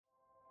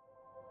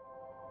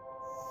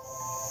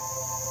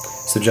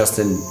So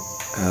Justin,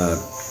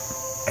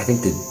 I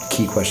think the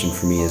key question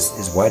for me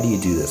is why do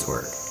you do this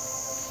work?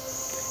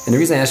 And the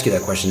reason I ask you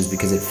that question is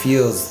because it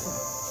feels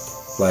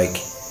like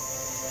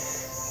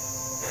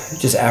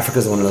just Africa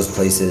is one of those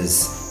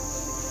places,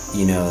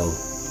 you know,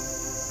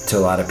 to a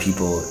lot of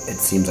people, it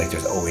seems like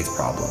there's always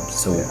problems.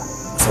 So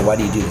why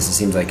do you do this? It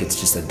seems like it's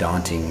just a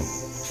daunting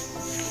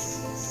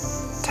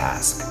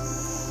task.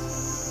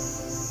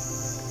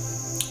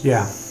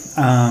 Yeah.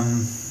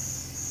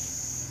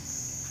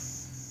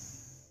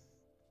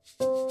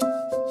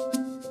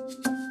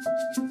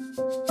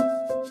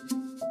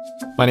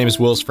 My name is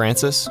Willis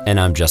Francis. And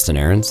I'm Justin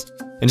Ahrens.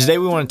 And today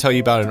we want to tell you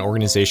about an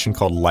organization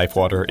called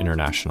LifeWater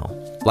International.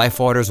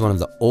 LifeWater is one of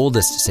the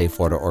oldest safe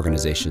water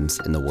organizations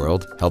in the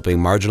world, helping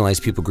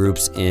marginalized people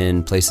groups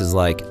in places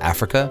like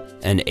Africa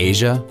and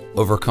Asia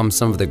overcome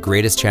some of the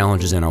greatest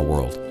challenges in our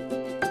world.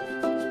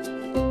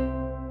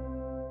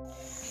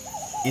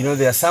 You know,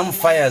 there are some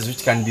fires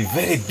which can be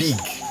very big,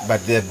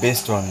 but they're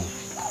based on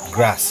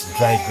grass,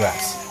 dry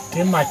grass.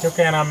 You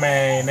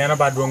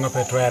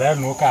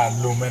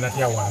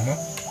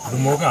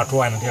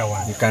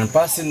can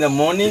pass in the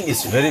morning,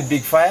 it's very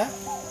big fire.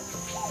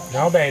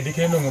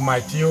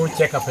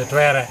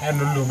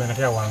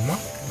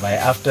 By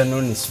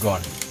afternoon, it's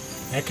gone.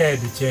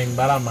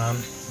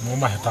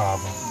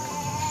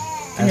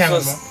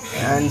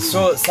 And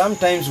so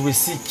sometimes we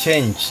see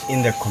change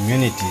in the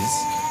communities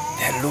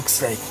that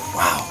looks like,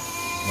 wow,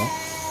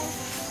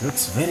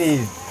 looks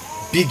very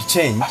big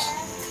change,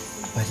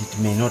 but it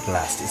may not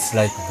last. It's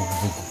like bugu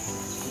bugu.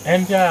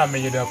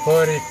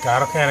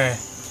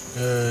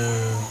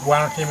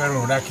 One team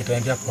around that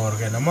kitchen pork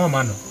and a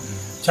moment.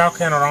 Chow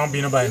can around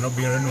being by no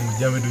beer and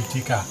Jamadu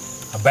Tika,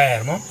 a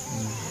bear, mo.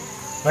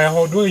 By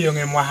how do you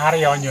in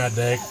Mahari on your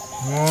deck?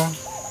 No,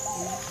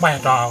 my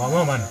dog, a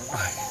woman.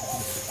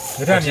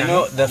 But you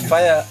know, the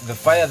fire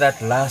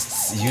that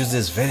lasts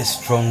uses very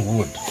strong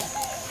wood.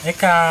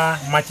 Eka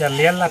much a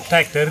little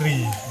attack the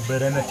re, but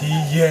then a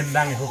tea and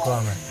dang who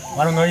come.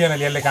 One no yen a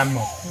little can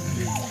mo.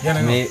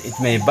 It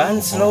may burn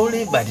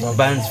slowly, but it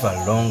burns for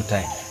a long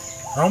time.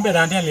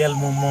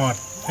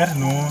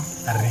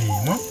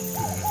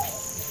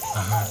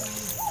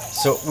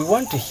 So we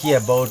want to hear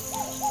about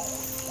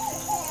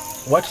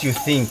what you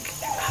think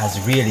has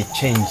really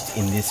changed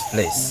in this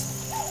place.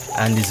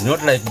 And it's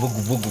not like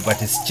bugu bugu,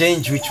 but it's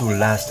change which will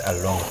last a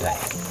long time.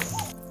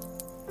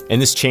 And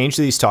this change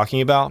that he's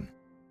talking about,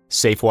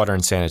 safe water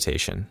and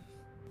sanitation.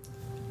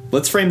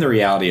 Let's frame the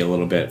reality a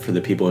little bit for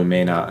the people who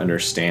may not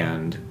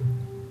understand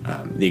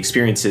the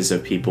experiences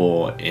of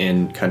people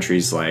in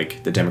countries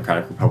like the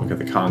Democratic Republic of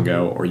the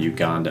Congo or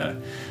Uganda.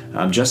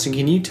 Justin,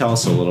 can you tell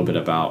us a little bit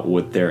about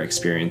what their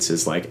experience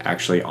is like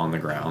actually on the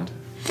ground?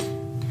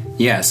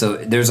 Yeah, so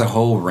there's a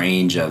whole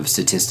range of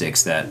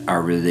statistics that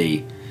are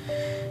really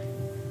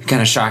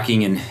kind of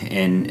shocking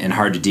and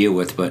hard to deal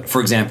with. But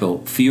for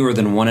example, fewer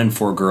than 1 in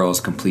 4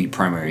 girls complete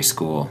primary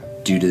school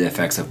due to the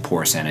effects of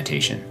poor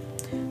sanitation.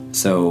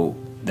 So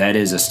that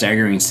is a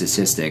staggering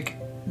statistic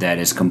that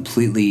is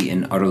completely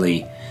and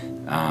utterly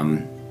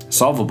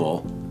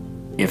solvable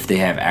if they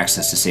have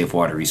access to safe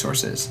water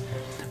resources.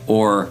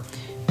 Or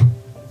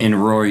in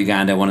rural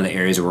Uganda, one of the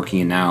areas we're working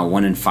in now,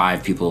 1 in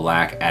 5 people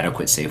lack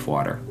adequate safe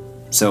water.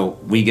 So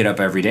we get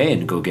up every day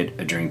and go get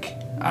a drink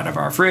out of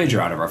our fridge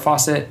or out of our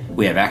faucet.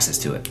 We have access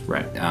to it.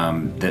 Right.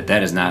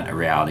 That is not a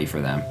reality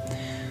for them.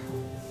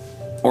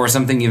 Or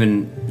something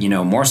even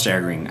more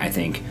staggering, I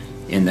think,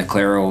 in the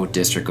Claro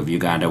district of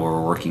Uganda where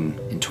we're working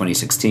in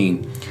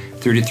 2016,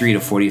 33 to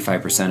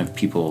 45% of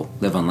people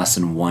live on less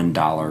than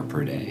 $1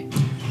 per day.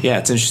 Yeah,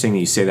 it's interesting that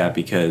you say that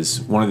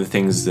because one of the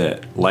things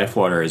that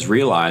LifeWater has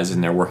realized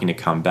and they're working to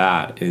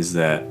combat is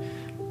that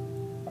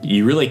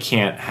you really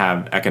can't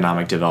have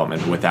economic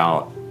development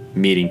without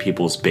meeting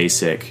people's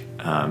basic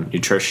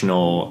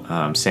nutritional,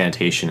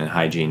 sanitation, and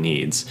hygiene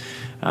needs,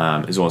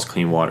 as well as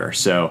clean water.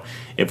 So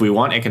if we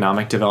want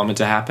economic development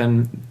to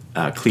happen,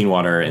 clean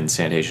water and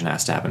sanitation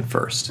has to happen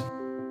first.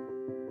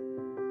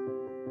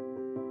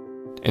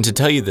 And to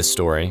tell you this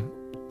story,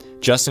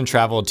 Justin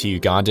traveled to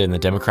Uganda in the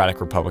Democratic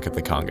Republic of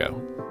the Congo.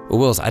 Well,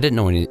 Wills, I didn't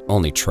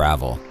only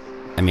travel.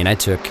 I mean, I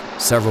took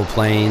several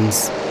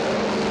planes,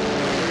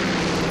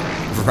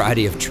 a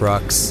variety of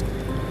trucks,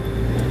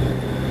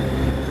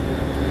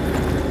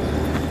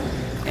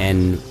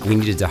 and we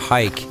needed to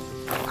hike.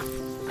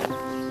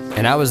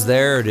 And I was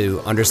there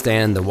to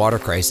understand the water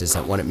crisis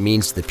and what it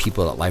means to the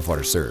people that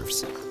LifeWater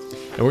serves.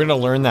 And we're going to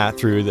learn that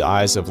through the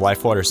eyes of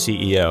LifeWater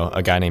CEO,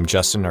 a guy named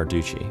Justin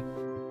Narducci.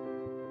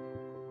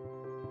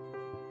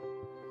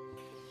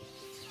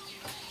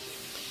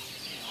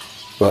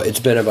 Well, it's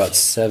been about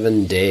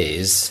 7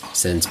 days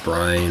since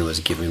Brian was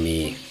giving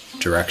me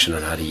direction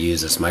on how to use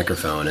this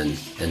microphone,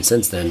 and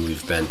since then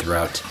we've been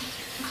throughout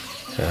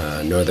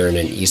northern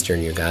and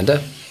eastern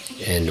Uganda,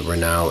 and we're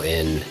now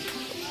in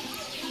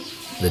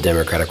the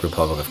Democratic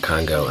Republic of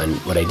Congo. And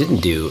what I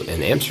didn't do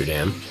in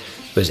Amsterdam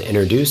was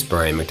introduce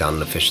Brian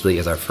McDonald officially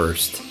as our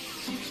first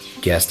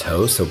guest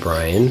host. So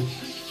Brian,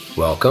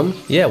 welcome.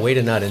 Yeah, way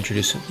to not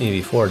introduce me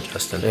before,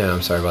 Justin. Yeah,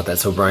 I'm sorry about that.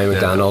 So Brian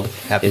McDonald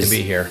happy to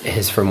be here.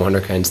 Is from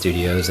Wonderkind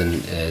Studios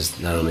and is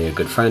not only a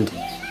good friend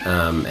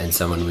and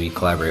someone we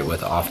collaborate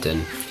with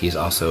often, he's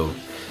also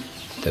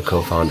the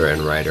co-founder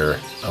and writer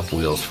of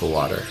Wheels for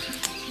Water.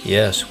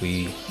 Yes,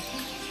 we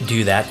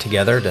do that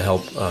together to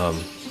help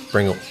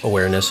bring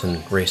awareness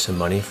and raise some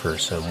money for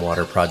some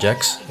water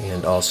projects.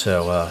 And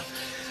also,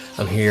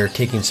 I'm here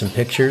taking some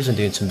pictures and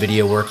doing some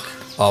video work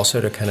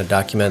also to kind of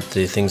document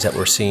the things that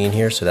we're seeing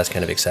here. So that's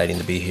kind of exciting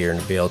to be here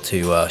and to be able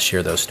to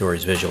share those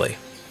stories visually.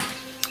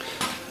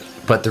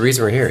 But the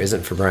reason we're here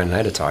isn't for Brian and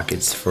I to talk.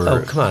 It's for...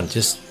 Oh, come on.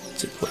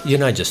 You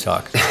and I just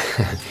talk.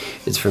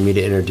 It's for me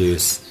to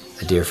introduce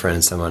a dear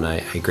friend, someone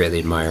I greatly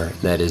admire.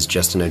 And that is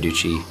Justin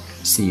Auducci,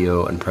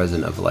 CEO and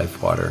president of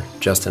Life Water.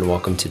 Justin,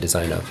 welcome to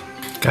Design Of.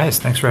 Guys,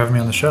 thanks for having me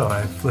on the show.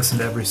 I've listened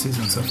to every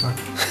season so far.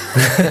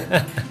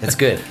 It's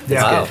good.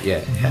 Yeah. It's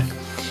good.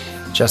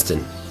 Yeah. Justin,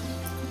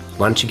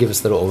 why don't you give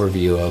us a little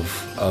overview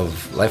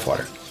of Life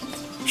Water?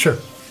 Sure.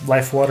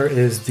 Life Water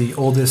is the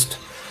oldest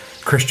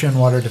Christian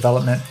water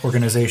development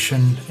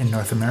organization in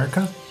North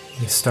America.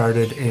 We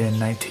started in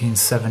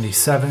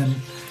 1977,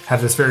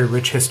 have this very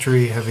rich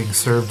history, having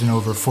served in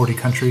over 40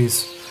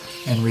 countries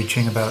and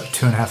reaching about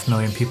 2.5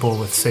 million people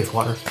with safe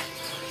water.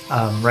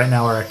 Right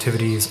now our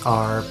activities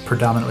are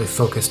predominantly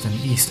focused in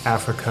East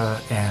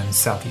Africa and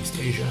Southeast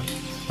Asia.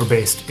 We're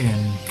based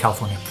in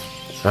California.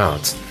 Wow,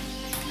 it's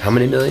how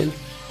many million?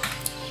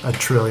 A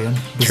trillion.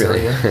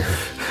 Trillion.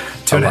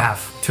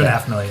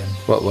 2.5 million.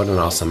 What an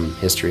awesome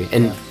history.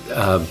 And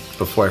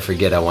before I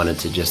forget, I wanted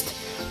to just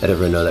let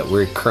everyone know that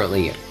we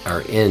currently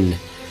are in,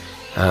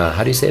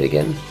 how do you say it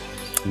again?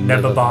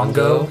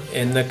 Nebabongo.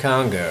 In the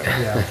Congo.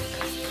 Yeah.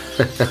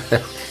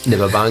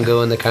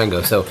 Nebabongo in the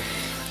Congo. So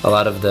a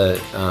lot of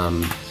the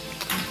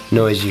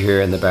noise you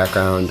hear in the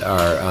background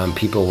are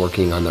people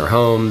working on their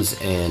homes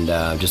and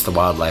just the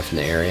wildlife in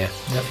the area.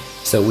 Yep.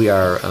 So we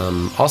are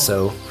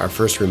also our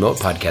first remote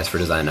podcast for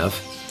Design Of.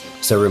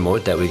 So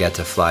remote that we got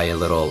to fly a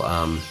little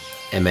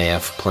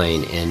MAF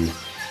plane in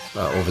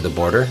over the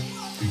border.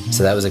 Mm-hmm.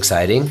 So that was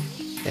exciting.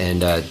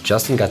 And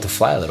Justin got to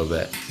fly a little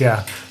bit.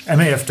 Yeah,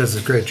 MAF does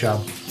a great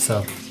job.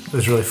 So it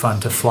was really fun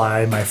to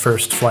fly my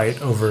first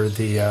flight over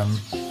the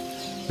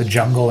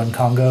jungle in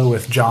Congo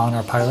with John,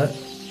 our pilot.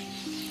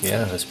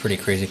 Yeah, it was pretty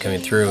crazy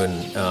coming through.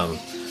 And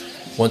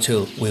once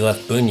we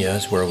left Bunya,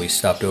 is where we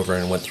stopped over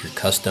and went through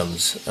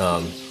customs.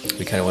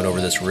 We kind of went over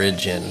this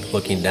ridge, and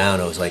looking down,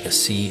 it was like a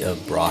sea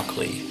of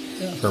broccoli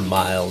for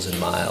miles and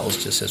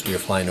miles, just as we were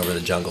flying over the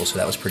jungle. So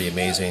that was pretty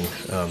amazing.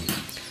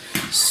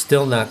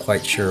 Still not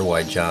quite sure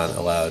why John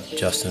allowed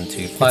Justin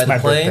to fly the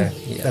plane.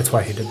 Yeah. That's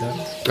why he did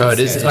that. Oh, it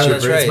is. It's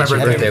your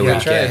birthday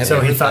week. Right. So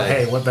he thought,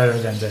 hey, what better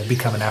than to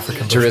become an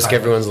African to risk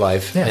pilot? everyone's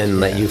life and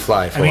let you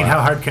fly for a while.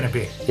 how hard can it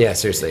be? Yeah,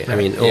 seriously. I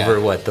mean,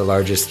 over what, the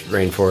largest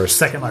rainforest?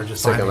 Second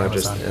largest.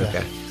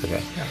 Okay.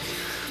 Yeah.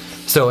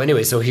 So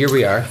anyway, so here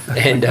we are,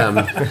 and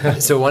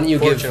so why don't you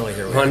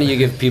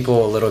give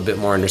people a little bit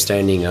more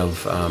understanding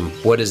of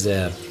what is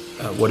a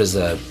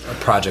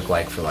project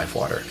like for Life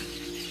Water?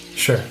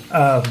 Sure.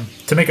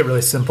 To make it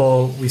really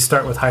simple, we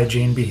start with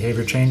hygiene,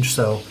 behavior change,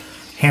 so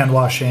hand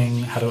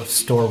washing, how to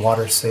store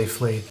water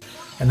safely,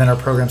 and then our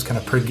programs kind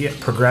of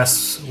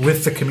progress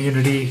with the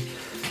community,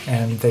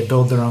 and they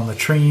build their own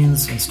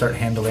latrines and start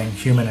handling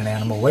human and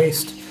animal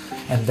waste,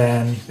 and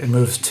then it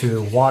moves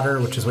to water,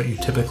 which is what you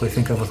typically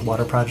think of with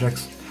water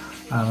projects.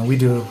 We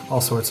do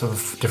all sorts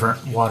of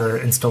different water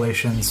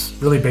installations,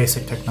 really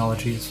basic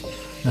technologies,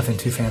 nothing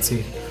too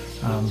fancy,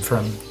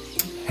 from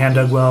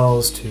hand-dug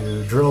wells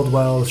to drilled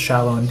wells,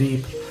 shallow and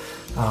deep,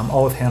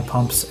 all with hand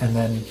pumps. And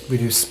then we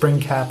do spring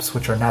caps,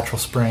 which are natural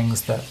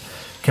springs that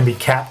can be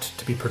capped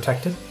to be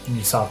protected. And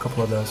you saw a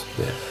couple of those.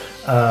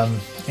 Yeah.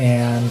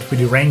 And we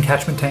do rain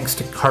catchment tanks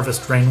to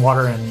harvest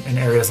rainwater in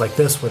areas like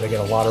this where they get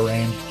a lot of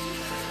rain.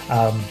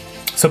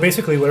 So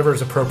basically whatever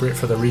is appropriate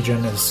for the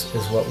region is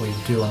what we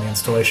do on the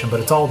installation.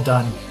 But it's all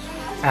done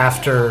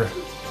after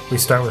we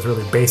start with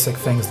really basic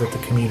things that the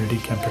community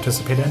can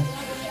participate in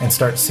and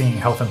start seeing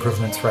health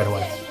improvements right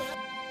away.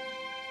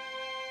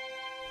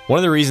 One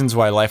of the reasons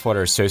why Life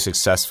Water is so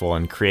successful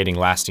in creating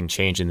lasting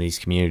change in these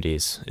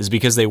communities is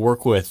because they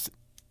work with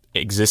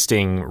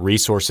existing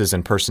resources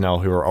and personnel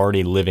who are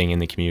already living in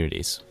the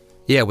communities.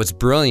 Yeah, what's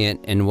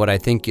brilliant and what I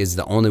think is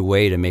the only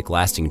way to make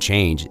lasting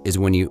change is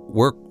when you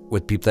work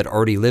with people that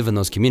already live in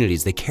those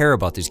communities. They care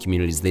about these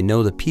communities. They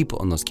know the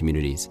people in those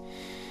communities.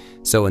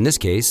 So in this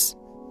case,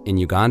 in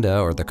Uganda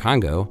or the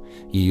Congo,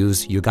 you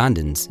use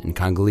Ugandans and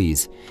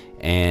Congolese.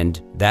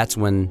 And that's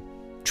when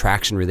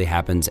traction really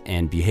happens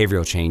and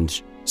behavioral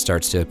change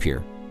starts to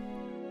appear.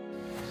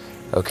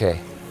 Okay.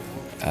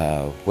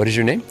 What is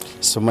your name?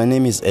 So my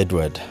name is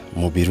Edward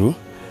Mubiru.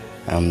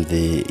 I'm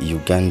the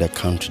Uganda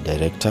Country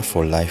Director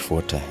for Life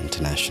Water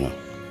International.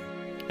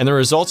 And the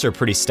results are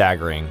pretty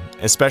staggering,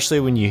 especially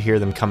when you hear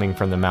them coming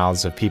from the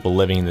mouths of people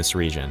living in this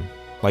region,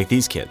 like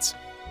these kids.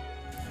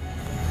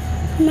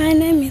 My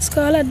name is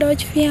Kola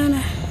Dodge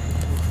Fiona.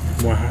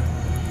 Wow.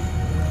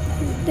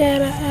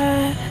 There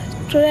are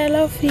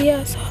 12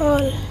 years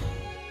old.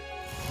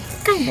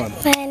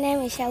 My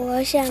name is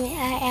Shawoshami.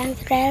 I am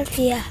 12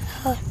 years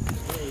old.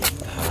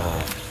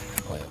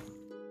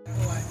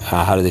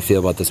 How do they feel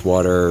about this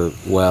water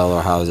well,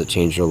 or how has it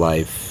changed their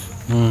life?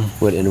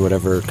 What in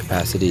whatever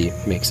capacity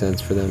makes sense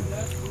for them?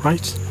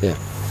 Right? Yeah.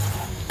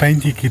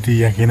 Painti kiti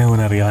yakina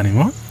unariani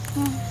mo?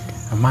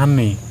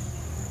 Amani.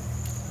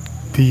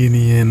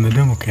 Tini en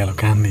dungo kelo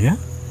kandi ya?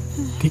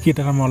 Tiki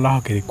tara mo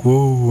laho kiri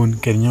kuun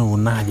kerinyo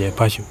unaja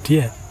pashu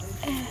tia.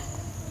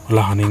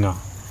 Laho ningo.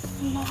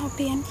 Laho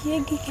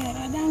piantiegi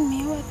kera dan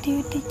miwa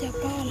tiuti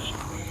chapal.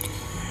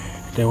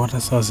 The water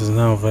source is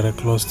now very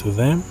close to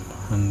them,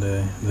 and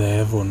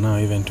they're able now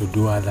even to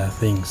do other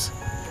things.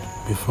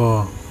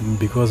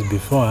 Because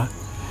before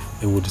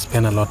they would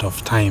spend a lot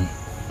of time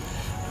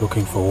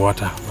looking for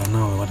water, but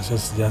now the water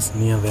source is just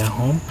near their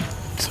home,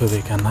 so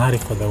they can hurry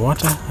for the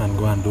water and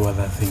go and do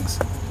other things.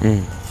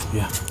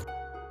 Yeah.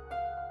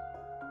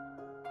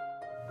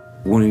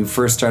 When we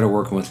first started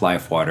working with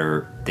Life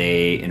Water,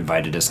 they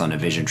invited us on a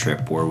vision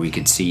trip where we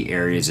could see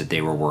areas that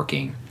they were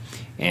working.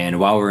 And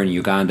while we were in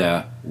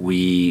Uganda,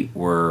 we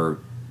were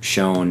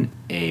shown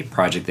a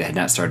project that had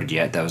not started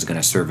yet that was going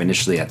to serve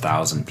initially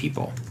 1,000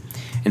 people.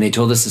 And they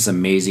told us this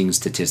amazing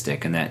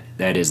statistic, and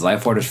that is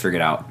Life Water's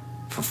figured out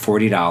for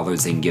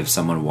 $40 they can give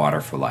someone water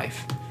for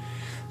life.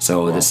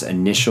 So this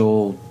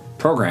initial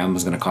program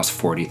was going to cost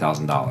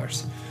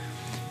 $40,000.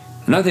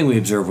 Another thing we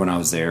observed when I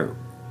was there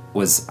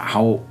was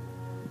how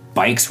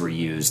bikes were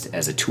used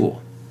as a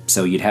tool.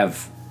 So you'd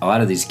have a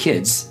lot of these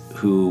kids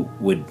who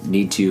would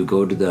need to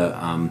go to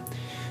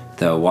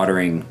the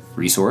watering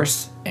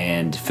resource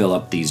and fill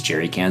up these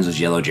jerry cans, those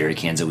yellow jerry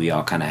cans that we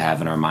all kind of have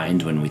in our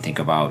mind when we think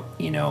about,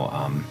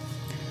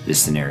 this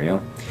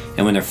scenario.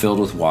 And when they're filled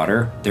with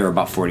water, they're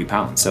about 40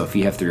 pounds. So if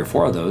you have 3 or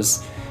 4 of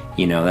those,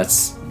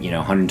 that's,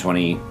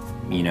 120,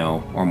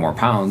 or more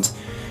pounds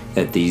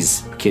that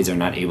these kids are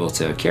not able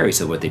to carry.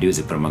 So what they do is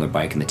they put them on their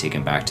bike and they take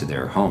them back to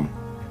their home.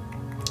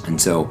 And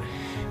so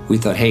we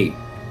thought, hey,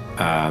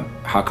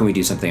 how can we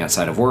do something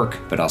outside of work,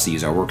 but also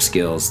use our work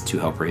skills to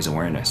help raise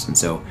awareness? And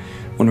so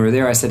when we were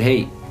there, I said,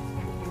 hey,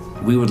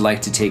 we would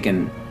like to take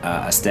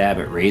a stab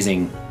at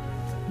raising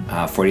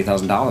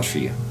 $40,000 for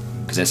you,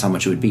 because that's how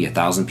much it would be.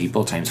 1,000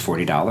 people times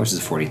 $40 is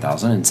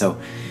 $40,000. And so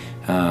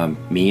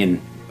me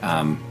and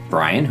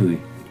Brian, who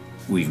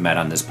we've met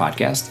on this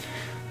podcast,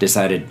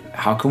 decided,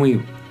 how can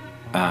we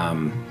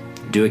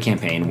do a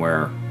campaign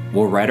where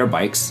we'll ride our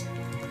bikes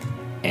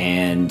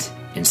and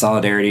in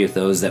solidarity with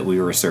those that we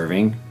were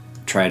serving,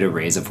 try to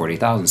raise a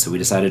 $40,000. So we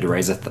decided to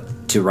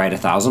ride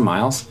 1,000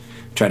 miles,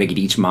 try to get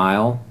each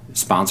mile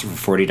sponsored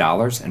for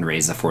 $40 and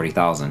raise the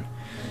 $40,000.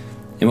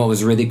 And what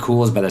was really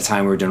cool is by the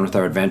time we were done with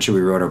our adventure,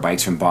 we rode our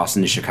bikes from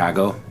Boston to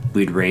Chicago.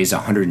 We'd raised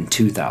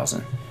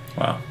 $102,000.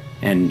 Wow.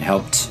 And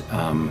helped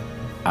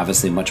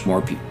obviously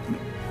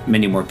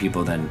many more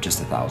people than just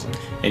 1,000.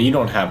 And you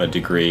don't have a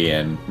degree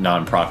in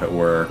nonprofit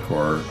work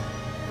or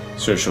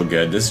social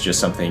good. This is just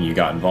something you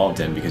got involved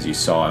in because you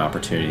saw an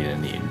opportunity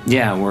and a need.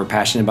 Yeah, we're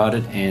passionate about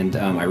it, and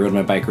I rode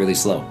my bike really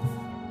slow.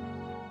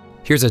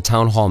 Here's a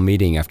town hall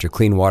meeting after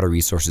clean water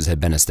resources had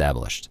been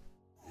established.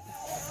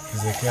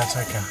 He's a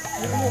caretaker.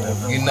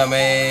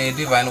 Giname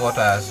divine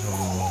waters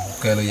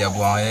kelo ya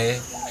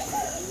bwae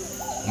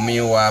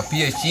miwa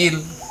pia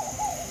chill.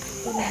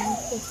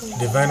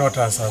 Divine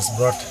Waters has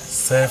brought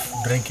safe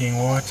drinking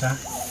water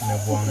in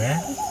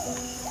Bwange.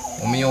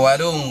 Miwa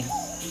dong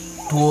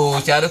tuo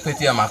charo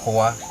petia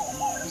makowa.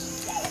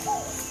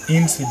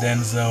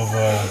 Incidents of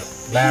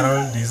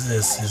viral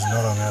diseases is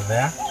no longer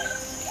there.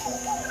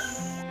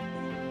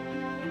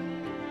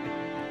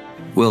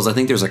 Wills, I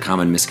think there's a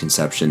common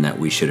misconception that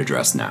we should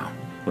address now.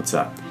 What's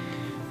that?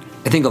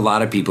 I think a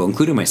lot of people,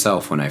 including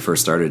myself when I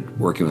first started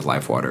working with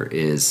Life Water,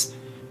 is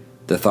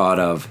the thought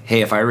of,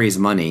 hey, if I raise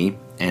money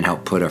and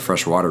help put a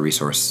fresh water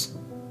resource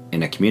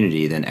in a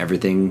community, then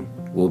everything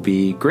will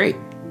be great.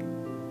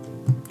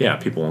 Yeah,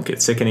 people won't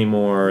get sick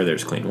anymore,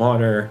 there's clean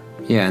water.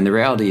 Yeah, and the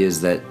reality is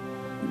that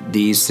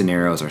these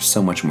scenarios are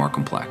so much more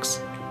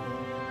complex.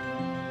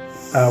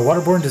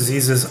 Waterborne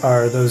diseases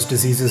are those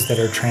diseases that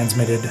are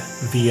transmitted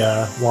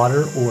via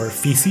water or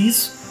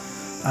feces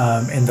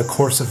in the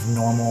course of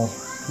normal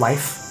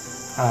life.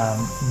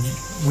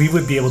 We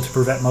would be able to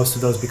prevent most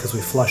of those because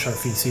we flush our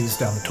feces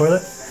down the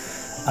toilet.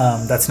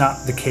 That's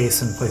not the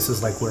case in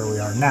places like where we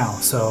are now.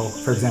 So,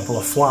 for example,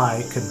 a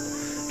fly could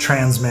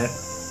transmit,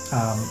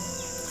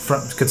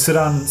 could sit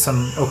on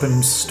some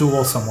open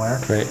stool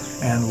somewhere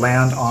and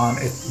land on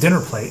a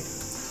dinner plate.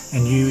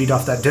 And you eat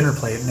off that dinner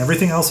plate, and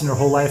everything else in your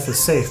whole life is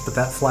safe, but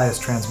that fly has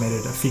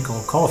transmitted a fecal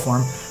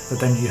coliform that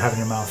then you have in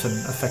your mouth and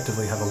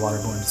effectively have a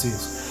waterborne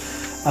disease.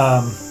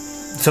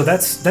 So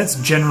that's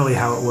generally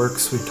how it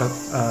works. We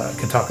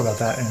can talk about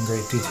that in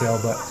great detail,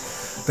 but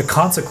the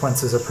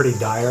consequences are pretty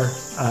dire.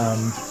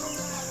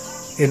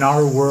 In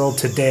our world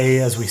today,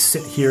 as we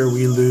sit here,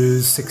 we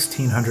lose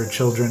 1,600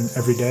 children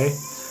every day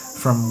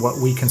from what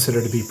we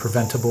consider to be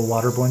preventable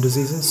waterborne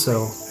diseases.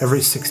 So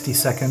every 60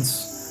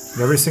 seconds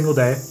of every single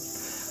day,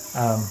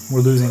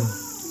 we're losing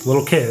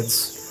little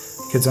kids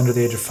kids under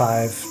the age of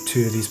 5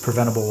 to these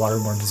preventable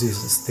waterborne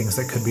diseases, things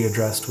that could be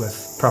addressed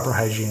with proper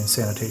hygiene and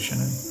sanitation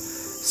and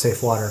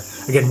safe water.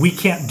 Again, we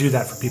can't do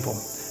that for people.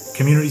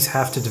 Communities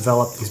have to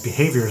develop these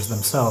behaviors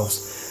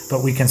themselves,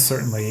 but we can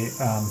certainly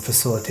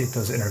facilitate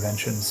those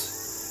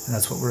interventions, and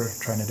that's what we're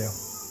trying to do.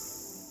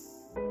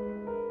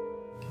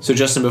 So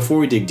Justin, before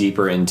we dig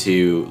deeper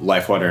into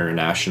LifeWater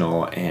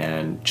International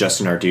and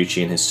Justin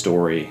Narducci and his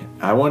story,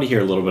 I want to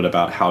hear a little bit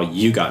about how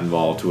you got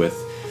involved with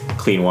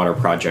clean water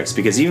projects,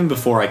 because even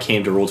before I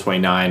came to Rule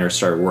 29 or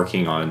started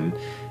working on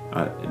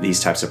these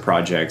types of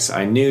projects,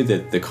 I knew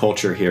that the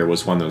culture here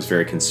was one that was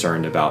very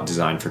concerned about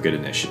design for good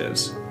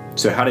initiatives.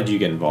 So how did you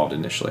get involved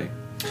initially?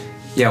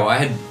 Yeah, well, I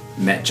had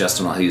met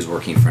Justin while he was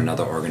working for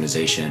another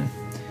organization,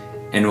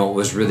 and what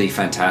was really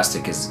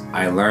fantastic is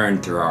I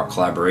learned through our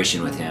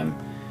collaboration with him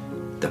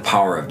the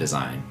power of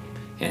design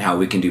and how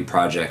we can do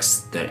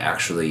projects that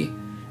actually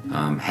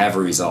have a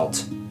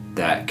result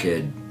that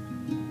could,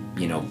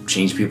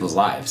 change people's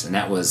lives. And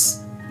that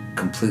was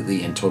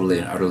completely and totally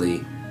and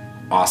utterly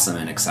awesome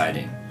and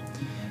exciting.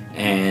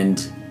 And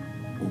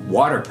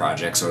water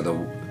projects, or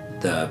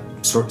the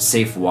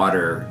safe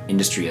water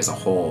industry as a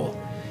whole,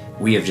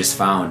 we have just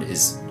found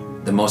is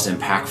the most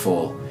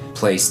impactful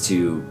place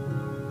to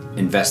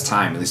invest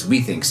time, at least we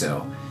think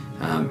so,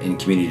 in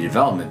community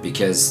development,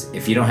 because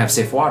if you don't have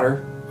safe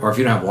water, or if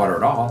you don't have water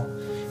at all,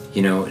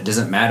 it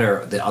doesn't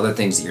matter the other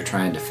things that you're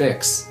trying to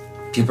fix,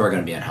 people are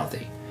going to be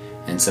unhealthy.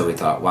 And so we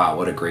thought, wow,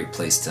 what a great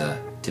place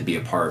to be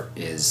a part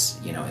is,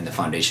 in the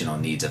foundational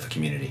needs of a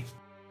community.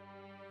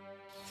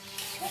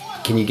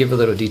 Can you give a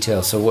little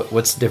detail? So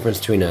what's the difference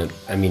between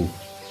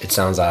it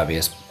sounds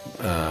obvious,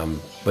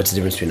 what's the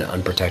difference between an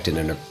unprotected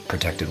and a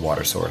protected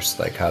water source?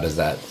 Like, how does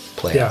that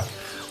play out?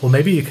 Well,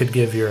 maybe you could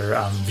give your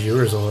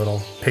viewers a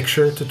little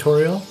picture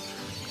tutorial.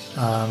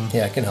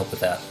 I can help with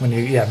that.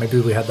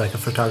 Maybe we had like a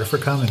photographer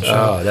come and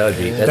show. Oh, that'd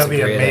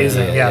be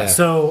amazing. Idea, yeah.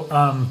 So,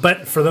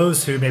 but for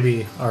those who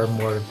maybe are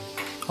more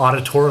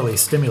auditorily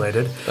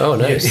stimulated, oh,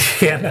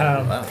 nice.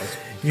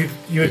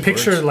 You would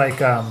picture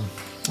like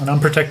an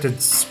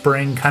unprotected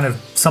spring, kind of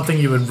something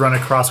you would run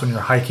across when you're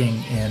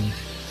hiking in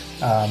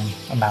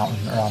a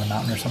mountain or on a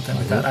mountain or something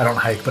like that. I don't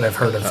hike, but I've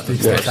heard of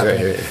these things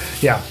happening.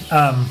 Right.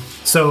 Yeah.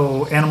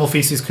 So animal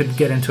feces could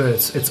get into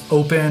it. It's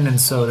open, and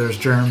so there's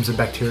germs and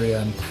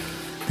bacteria and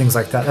things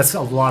like that. That's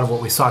a lot of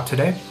what we saw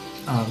today.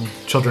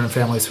 Children and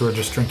families who are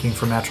just drinking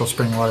from natural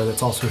spring water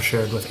that's also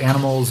shared with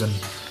animals and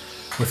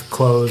with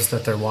clothes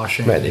that they're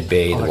washing. Right, they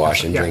bathe,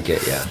 wash, and drink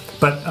it, yeah.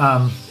 But,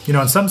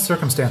 in some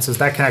circumstances,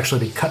 that can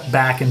actually be cut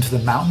back into the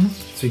mountain,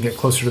 so you can get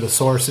closer to the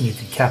source, and you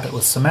can cap it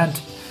with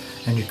cement,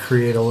 and you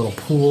create a little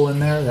pool in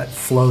there that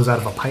flows out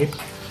of a pipe,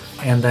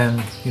 and then,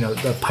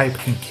 the pipe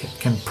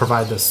can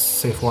provide this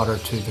safe water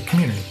to the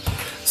community.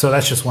 So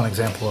that's just one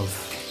example of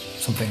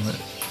something that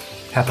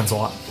happens a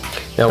lot,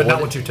 but not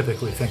what you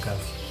typically think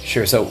of.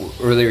 Sure. So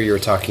earlier you were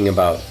talking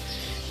about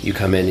you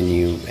come in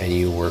and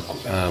you work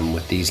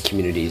with these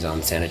communities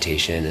on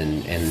sanitation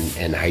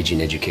and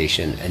hygiene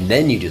education, and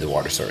then you do the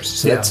water source.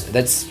 So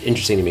that's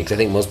interesting to me, because I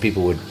think most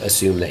people would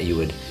assume that you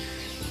would,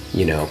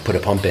 put a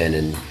pump in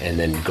and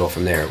then go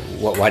from there.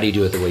 Why do you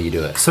do it the way you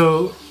do it?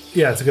 So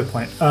it's a good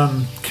point.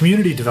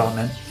 Community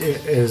development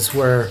is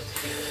where,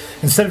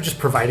 instead of just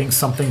providing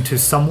something to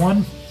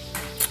someone,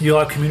 you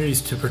allow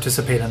communities to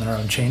participate in their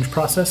own change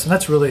process, and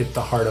that's really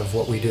the heart of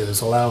what we do,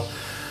 is allow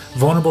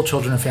vulnerable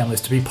children and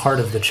families to be part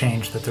of the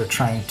change that they're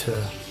trying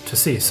to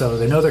see. So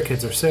they know their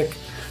kids are sick.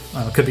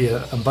 It could be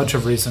a bunch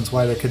of reasons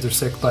why their kids are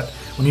sick, but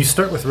when you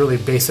start with really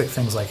basic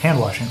things like hand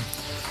washing,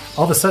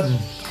 all of a sudden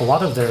a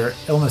lot of their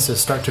illnesses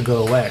start to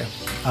go away,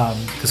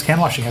 because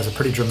hand washing has a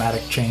pretty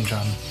dramatic change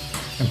on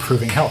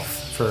improving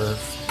health for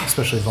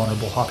especially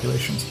vulnerable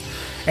populations.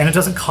 And it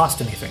doesn't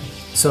cost anything.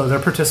 So they're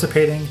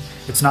participating.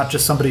 It's not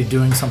just somebody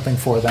doing something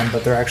for them,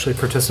 but they're actually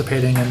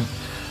participating in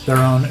their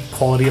own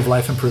quality of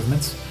life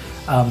improvements.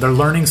 They're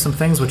learning some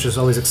things, which is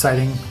always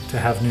exciting to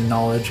have new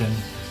knowledge, and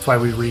that's why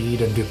we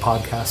read and do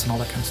podcasts and all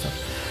that kind of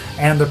stuff.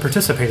 And they're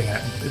participating in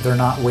it. They're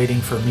not waiting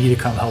for me to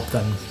come help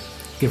them,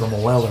 give them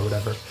a well or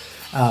whatever.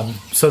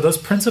 So those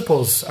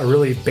principles are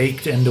really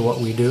baked into what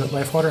we do at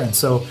LifeWater, and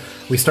so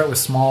we start with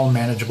small,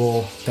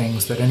 manageable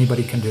things that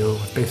anybody can do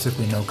with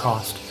basically no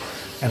cost,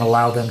 and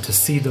allow them to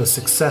see those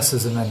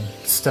successes and then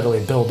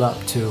steadily build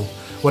up to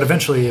what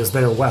eventually is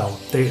their well.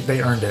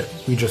 They earned it.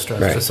 We just are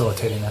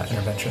facilitating that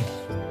intervention.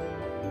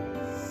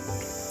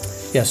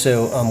 Yeah,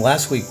 so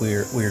last week we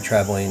were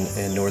traveling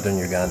in northern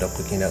Uganda,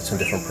 looking at some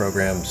different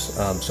programs,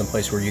 some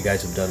place where you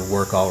guys have done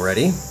work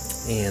already,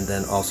 and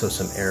then also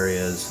some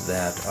areas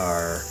that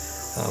are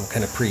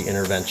kind of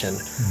pre-intervention,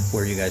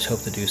 where you guys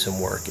hope to do some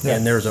work. Yeah.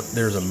 And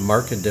there's a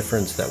marked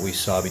difference that we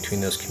saw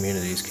between those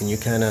communities. Can you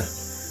kind of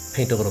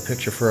paint a little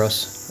picture for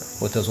us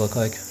what those look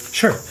like?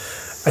 Sure.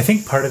 I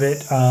think part of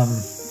it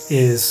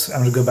is,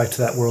 I'm going to go back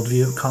to that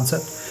worldview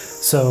concept.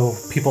 So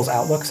people's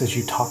outlooks as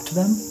you talk to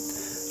them,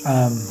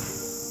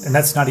 and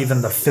that's not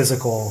even the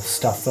physical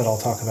stuff that I'll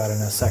talk about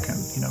in a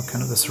second,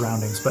 kind of the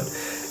surroundings. But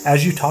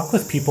as you talk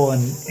with people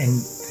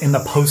in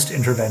the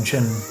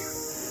post-intervention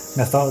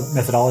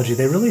methodology,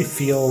 they really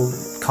feel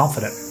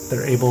confident.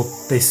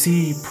 They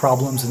see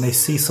problems and they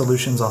see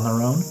solutions on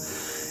their own.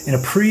 In a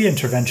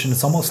pre-intervention,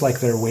 it's almost like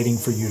they're waiting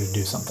for you to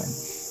do something.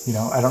 You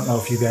know, I don't know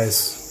if you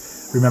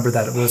guys remember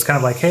that. It was kind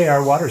of like, hey,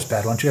 our water's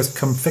bad. Why don't you guys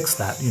come fix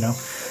that, you know?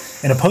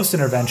 In a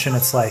post-intervention,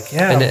 it's like,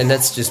 yeah. And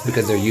that's just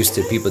because they're used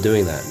to people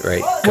doing that,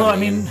 right? Well, I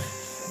mean,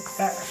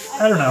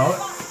 I don't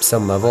know.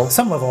 Some level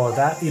of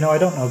that. You know, I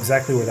don't know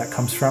exactly where that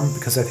comes from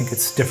because I think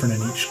it's different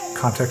in each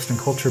context and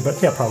culture.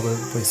 But yeah, probably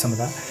some of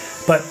that.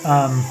 But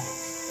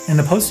in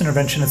the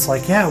post-intervention, it's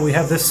like, yeah, we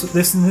have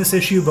this and this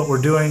issue, but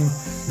we're doing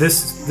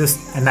this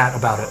and that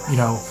about it. You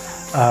know,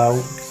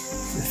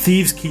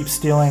 thieves keep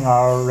stealing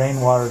our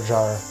rainwater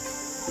jar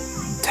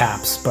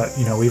taps, but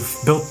you know, we've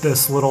built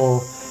this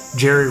little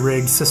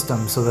jerry-rigged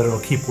system so that it'll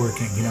keep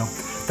working. You know,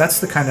 that's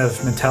the kind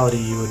of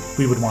mentality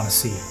we would want to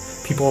see.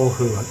 People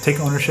who take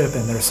ownership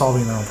and they're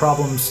solving their own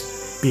problems,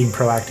 being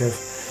proactive.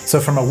 So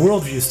from a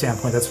worldview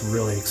standpoint, that's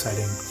really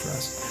exciting for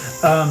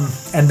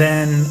us. And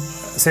then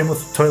same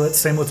with toilets,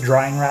 same with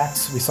drying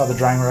racks. We saw the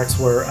drying racks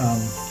where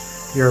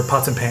your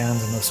pots and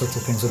pans and those sorts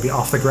of things would be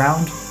off the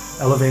ground,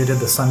 elevated.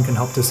 The sun can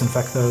help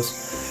disinfect those.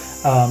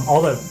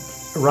 All the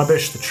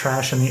rubbish, the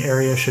trash in the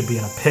area should be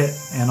in a pit.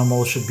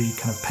 Animals should be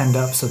kind of penned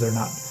up so they're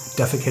not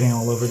defecating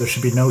all over. There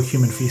should be no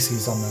human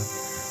feces on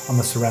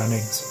the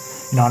surroundings.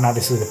 You know, and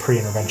obviously the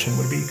pre-intervention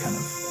would be kind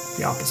of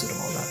the opposite of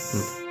all that.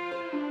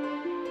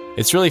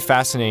 It's really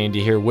fascinating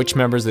to hear which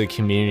members of the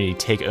community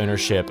take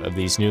ownership of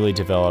these newly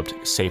developed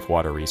safe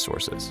water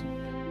resources.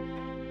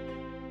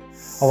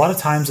 A lot of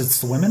times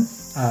it's the women,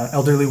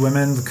 elderly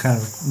women, the kind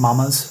of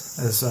mamas,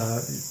 as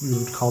we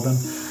would call them.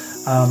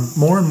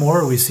 More and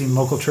more we've seen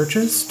local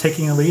churches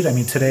taking a lead. I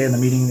mean, today in the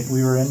meeting that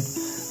we were in,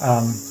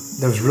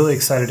 I was really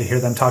excited to hear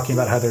them talking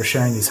about how they're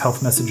sharing these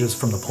health messages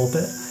from the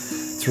pulpit.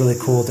 It's really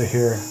cool to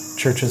hear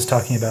churches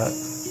talking about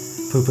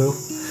poo-poo.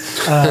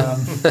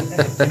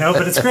 You know,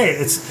 but it's great.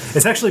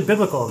 It's actually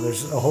biblical.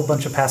 There's a whole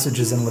bunch of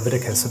passages in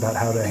Leviticus about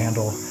how to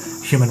handle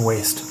human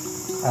waste.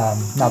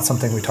 Not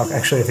something we talk.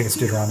 Actually, I think it's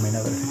Deuteronomy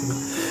now that I think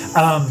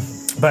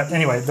of it. But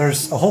anyway,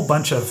 there's a whole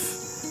bunch of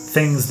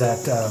things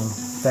that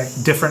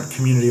different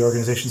community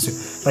organizations do.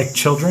 Like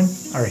children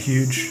are a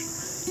huge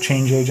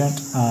change agent.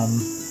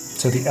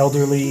 So the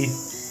elderly,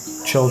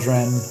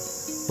 children,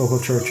 local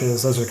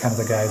churches, those are kind of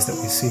the guys that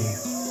we see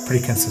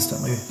pretty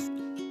consistently.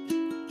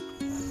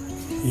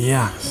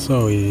 Yeah,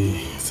 so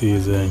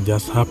she's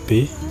just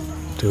happy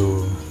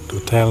to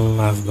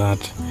tell us that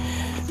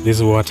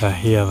this water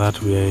here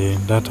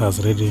that has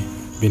already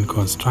been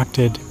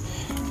constructed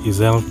is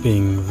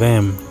helping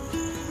them.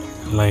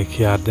 Like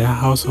at their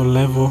household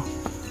level,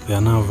 they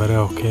are now very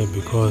okay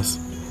because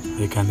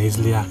they can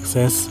easily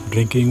access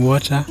drinking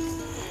water,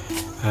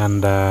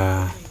 and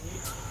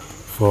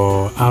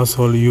for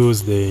household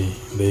use, they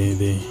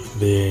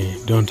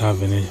don't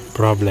have any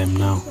problem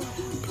now.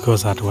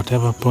 Because at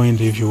whatever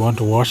point, if you want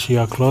to wash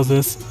your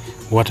clothes,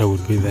 water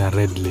would be there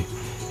readily.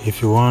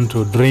 If you want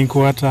to drink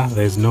water,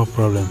 there's no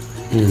problem.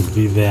 It would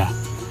be there.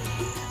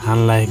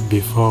 Unlike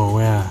before,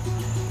 where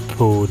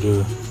people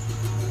would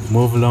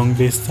move long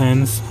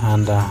distance,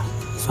 and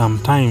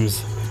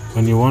sometimes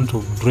when you want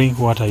to drink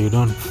water, you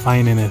don't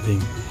find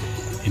anything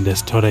in the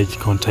storage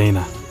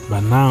container.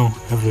 But now,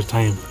 every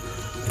time,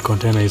 the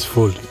container is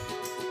full.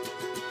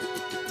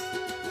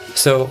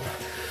 So,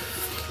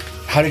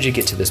 how did you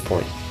get to this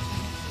point?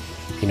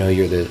 You know,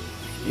 you're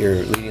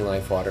leading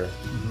Life Water.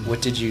 Mm-hmm.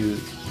 What did you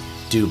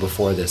do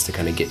before this to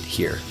kind of get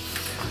here?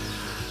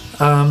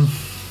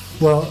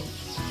 Well,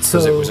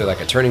 so was there like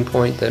a turning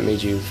point that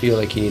made you feel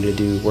like you needed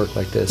to do work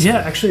like this? Yeah,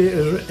 actually,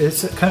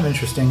 it's kind of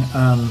interesting.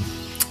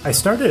 I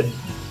started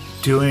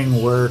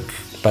doing work.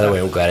 By the way,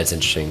 I'm glad it's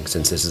interesting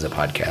since this is a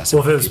podcast.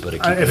 Well,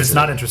 if it's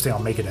not interesting, I'll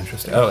make it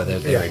interesting. Oh, there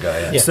we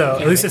go. Yeah. So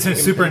at least it's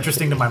super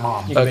interesting to my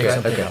mom. Okay.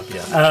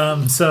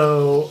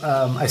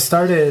 I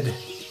started.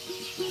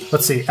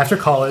 Let's see. After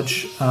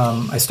college,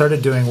 I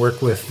started doing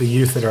work with the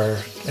youth at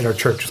our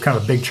church. It's kind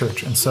of a big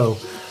church, and so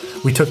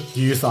we took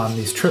youth on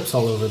these trips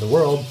all over the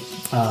world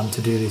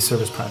to do these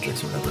service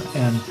projects or whatever.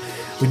 And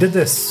we did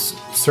this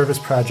service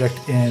project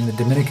in the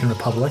Dominican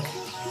Republic,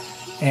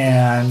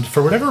 and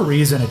for whatever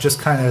reason, it just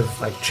kind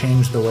of like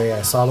changed the way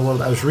I saw the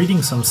world. I was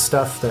reading some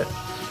stuff that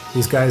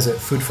these guys at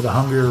Food for the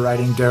Hungry were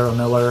writing. Daryl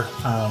Miller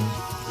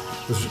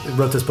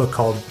wrote this book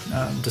called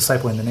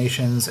Discipling the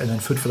Nations, and then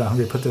Food for the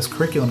Hungry put this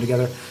curriculum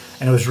together.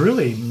 And it was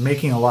really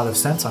making a lot of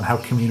sense on how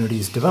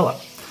communities develop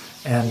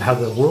and how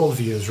the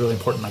worldview is really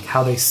important, like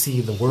how they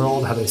see the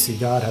world, how they see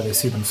God, how they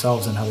see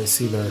themselves, and how they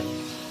see their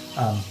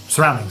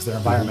surroundings, their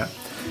environment,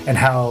 and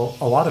how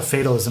a lot of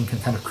fatalism can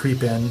kind of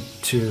creep in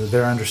to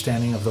their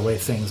understanding of the way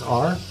things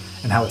are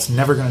and how it's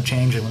never going to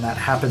change. And when that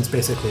happens,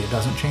 basically it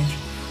doesn't change.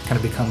 It kind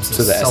of becomes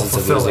this the essence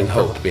of losing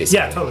hope, basically.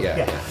 Yeah, totally.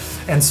 Yeah.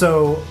 And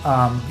so,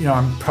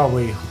 I'm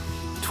probably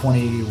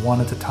 21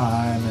 at the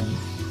time, and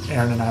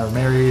Aaron and I were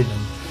married,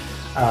 and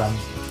I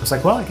was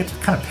like, well, I get to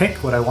kind of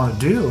pick what I want to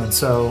do, and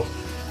so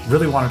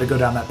really wanted to go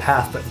down that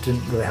path, but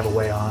didn't really have a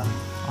way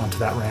onto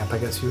that ramp, I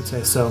guess you would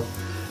say. So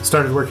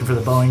started working for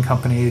the Boeing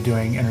company,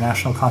 doing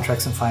international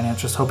contracts and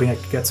finance, just hoping I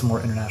could get some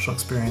more international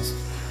experience.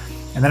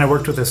 And then I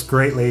worked with this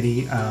great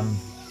lady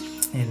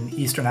in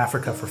Eastern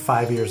Africa for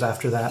 5 years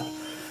after that,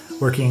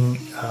 working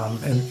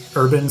in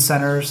urban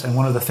centers. And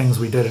one of the things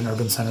we did in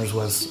urban centers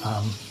was,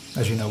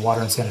 as you know,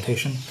 water and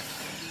sanitation,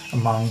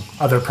 among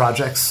other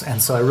projects.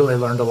 And so I really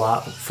learned a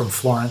lot from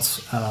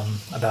Florence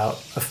about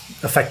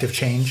effective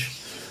change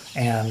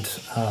and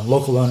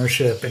local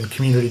ownership and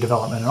community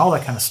development and all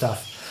that kind of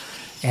stuff.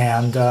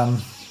 And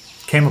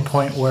came a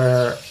point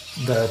where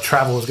the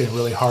travel was getting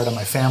really hard on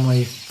my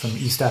family from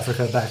East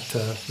Africa back to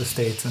the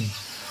States, and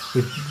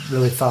we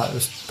really thought it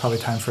was probably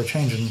time for a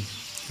change, and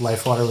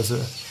LifeWater was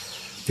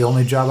the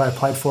only job I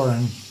applied for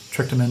and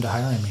tricked them into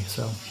hiring me.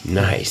 So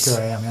nice.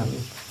 Here I am,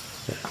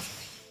 yeah.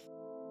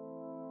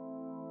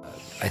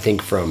 I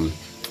think from,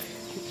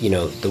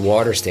 the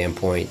water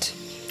standpoint,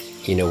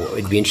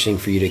 it'd be interesting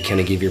for you to kind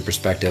of give your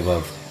perspective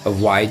of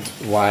why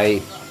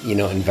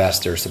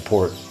invest or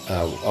support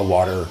a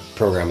water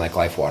program like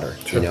LifeWater.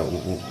 Sure.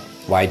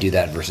 Why do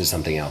that versus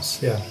something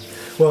else? Yeah.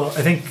 Well,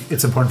 I think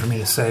it's important for me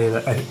to say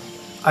that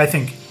I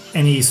think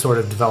any sort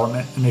of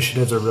development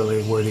initiatives are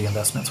really worthy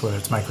investments, whether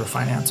it's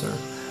microfinance or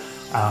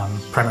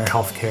primary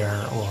health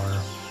care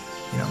or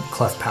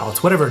cleft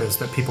palates, whatever it is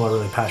that people are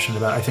really passionate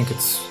about.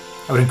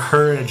 I would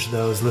encourage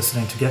those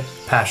listening to get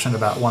passionate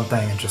about one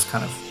thing and just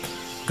kind of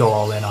go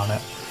all in on it.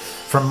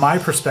 From my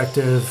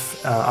perspective,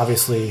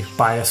 obviously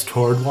biased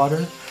toward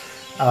water,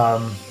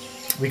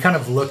 we kind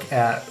of look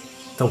at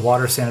the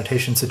water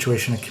sanitation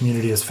situation in a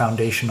community as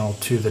foundational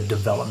to the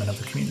development of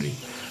the community.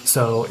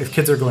 So if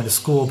kids are going to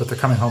school but they're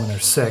coming home and they're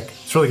sick,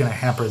 it's really going to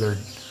hamper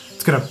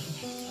it's going to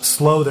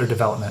slow their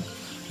development,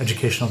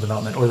 educational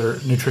development, or their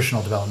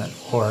nutritional development,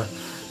 or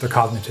their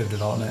cognitive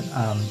development.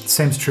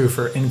 Same's true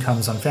for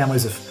incomes on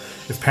families.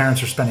 If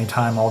parents are spending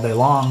time all day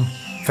long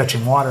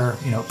fetching water,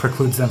 it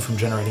precludes them from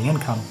generating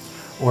income.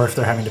 Or if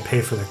they're having to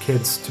pay for their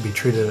kids to be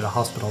treated at a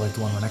hospital like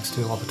the one we're next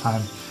to all the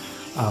time,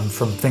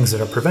 from things that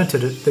are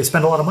prevented, they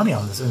spend a lot of money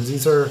on this. And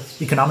these are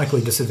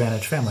economically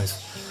disadvantaged families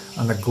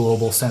on the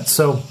global sense.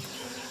 So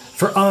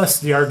for us,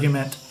 the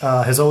argument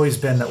has always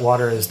been that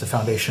water is the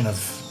foundation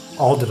of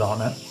all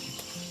development.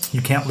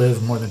 You can't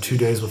live more than 2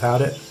 days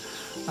without it.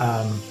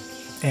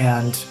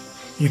 And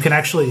you can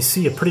actually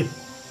see a pretty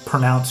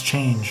pronounced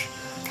change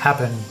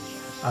happen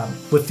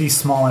with these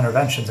small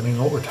interventions. I mean,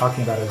 what we're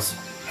talking about is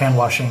hand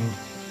washing,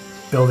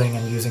 building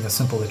and using a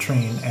simple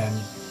latrine, and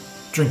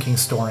drinking,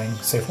 storing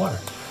safe water.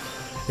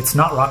 It's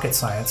not rocket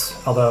science,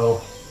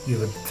 although you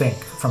would think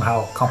from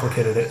how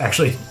complicated it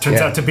actually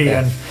turns out to be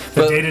in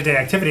the day-to-day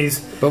activities.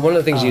 But one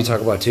of the things you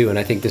talk about too, and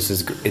I think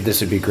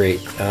this would be great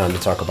to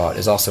talk about,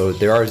 is also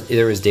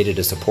there is data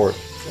to support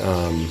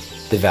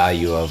the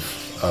value of.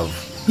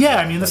 Yeah,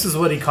 I mean, this is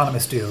what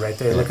economists do, right?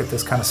 They look at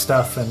this kind of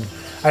stuff, and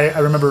I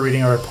remember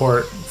reading a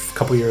report a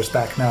couple years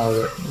back now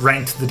that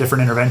ranked the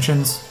different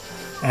interventions,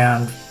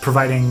 and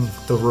providing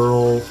the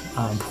rural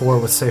poor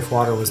with safe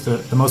water was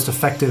the most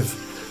effective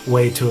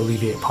way to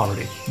alleviate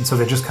poverty. And so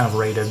they just kind of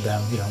rated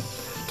them,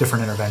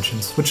 different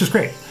interventions, which is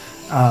great.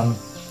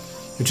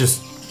 It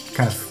just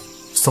kind of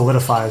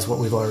solidifies what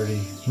we've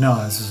already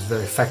known. This is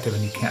very effective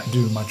and you can't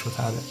do much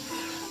without it.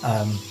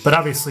 But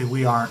obviously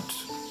we aren't,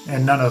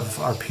 and none of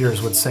our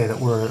peers would say that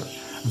we're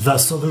the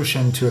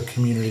solution to a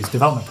community's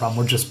development problem.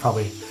 We're just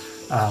probably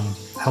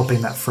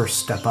helping that first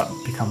step up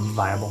become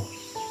viable.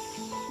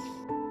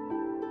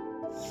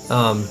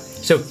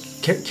 So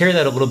carry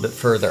that a little bit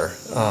further.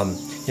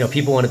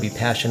 People want to be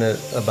passionate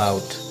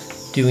about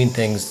doing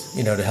things,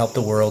 to help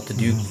the world, to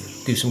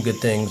do some good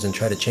things and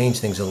try to change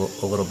things a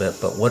little bit.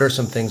 But what are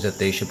some things that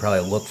they should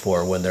probably look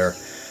for when they're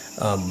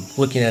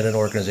looking at an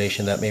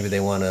organization that maybe they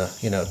want to,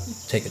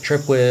 take a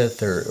trip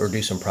with or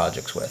do some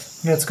projects with?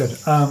 Yeah, that's good.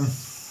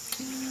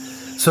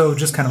 So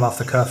just kind of off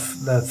the cuff,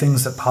 the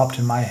things that popped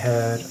in my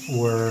head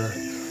were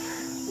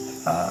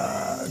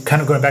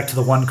kind of going back to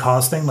the one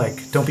cause thing,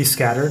 like don't be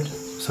scattered.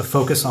 So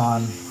focus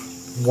on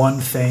one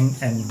thing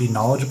and be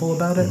knowledgeable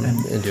about it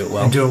and do it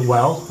well. And do it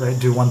well, right?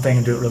 Do one thing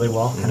and do it really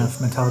well kind of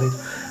mentality.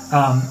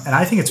 And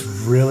I think it's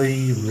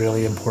really,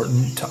 really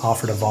important to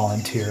offer to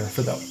volunteer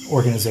for the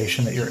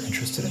organization that you're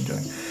interested in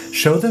doing.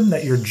 Show them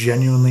that you're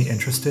genuinely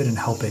interested in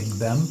helping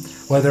them,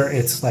 whether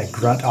it's like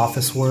grunt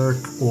office work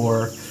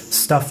or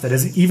stuff that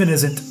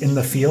isn't in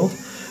the field,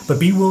 but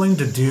be willing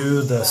to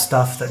do the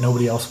stuff that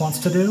nobody else wants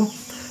to do,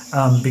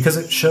 because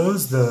it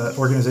shows the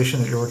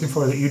organization that you're working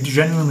for that you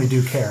genuinely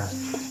do care,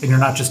 and you're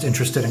not just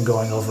interested in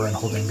going over and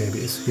holding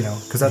babies,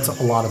 because that's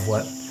a lot of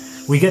what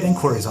we get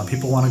inquiries on.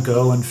 People want to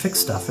go and fix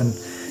stuff, and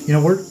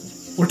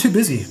we're too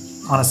busy,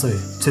 honestly,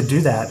 to do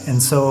that.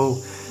 And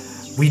so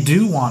we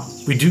do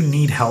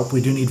need help.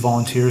 We do need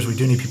volunteers. We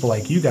do need people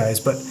like you guys,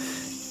 but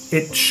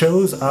it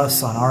shows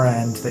us on our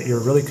end that you're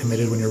really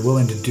committed when you're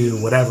willing to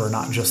do whatever,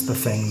 not just the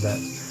thing that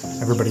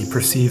everybody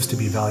perceives to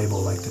be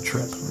valuable, like the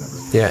trip or whatever.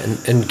 Yeah,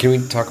 and can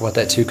we talk about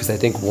that too? Because I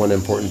think one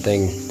important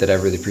thing that I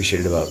really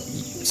appreciated about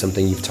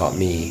something you've taught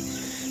me,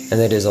 and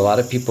that is a lot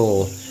of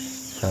people,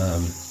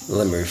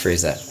 let me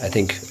rephrase that. I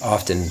think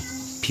often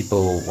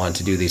people want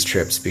to do these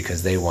trips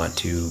because they want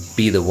to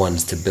be the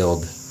ones to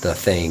build the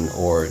thing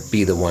or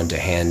be the one to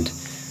hand,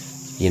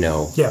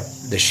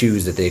 the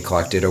shoes that they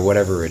collected or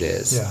whatever it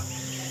is. Yeah.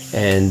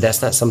 And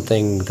that's not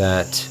something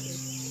that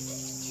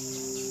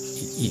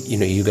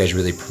you guys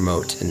really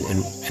promote.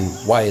 And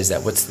why is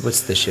that?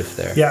 What's the shift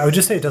there? Yeah, I would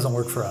just say it doesn't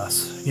work for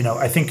us.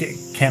 I think it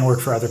can work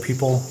for other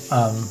people.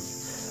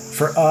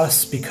 For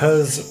us,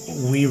 because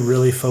we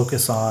really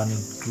focus on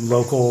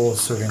local,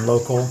 serving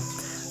local,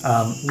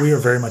 we are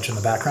very much in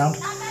the background.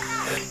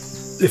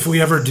 If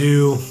we ever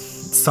do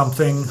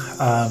something,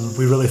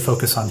 we really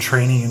focus on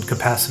training and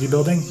capacity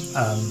building,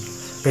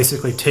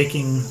 basically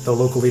taking the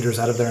local leaders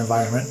out of their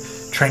environment,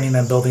 training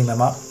them, building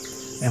them up,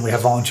 and we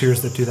have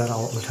volunteers that do that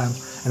all the time,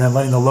 and then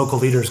letting the local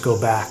leaders go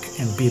back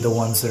and be the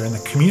ones that are in the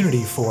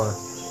community for,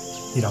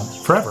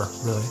 forever,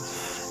 really.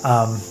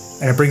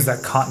 And it brings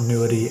that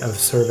continuity of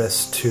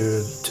service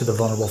to the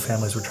vulnerable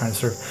families we're trying to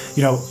serve.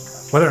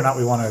 Whether or not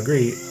we want to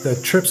agree, the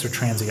trips are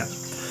transient.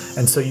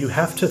 And so you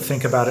have to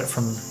think about it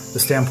from the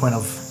standpoint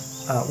of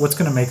what's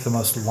going to make the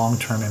most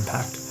long-term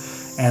impact.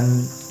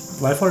 And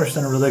LifeWater's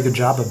done a really good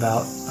job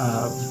about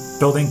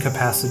building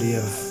capacity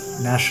of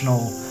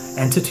national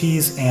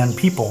entities and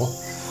people,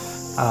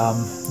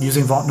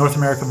 using North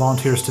American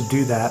volunteers to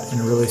do that in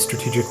a really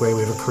strategic way.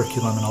 We have a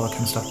curriculum and all that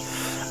kind of stuff.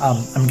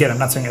 Again, I'm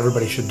not saying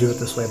everybody should do it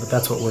this way, but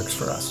that's what works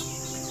for us.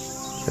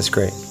 That's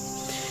great.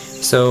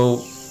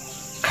 So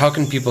how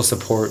can people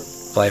support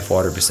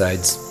LifeWater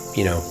besides,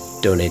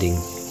 donating,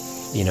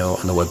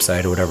 on the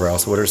website or whatever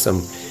else? What are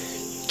some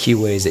key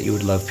ways that you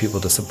would love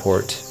people to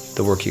support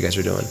the work you guys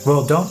are doing?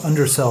 Well, don't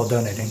undersell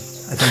donating.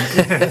 I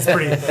think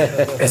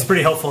it's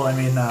pretty helpful. I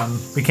mean,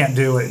 we can't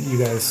do what you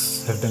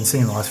guys have been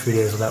seeing the last few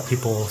days without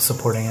people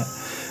supporting it.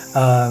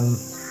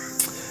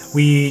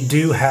 We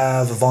do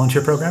have a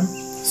volunteer program.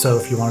 So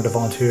if you wanted to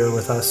volunteer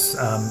with us,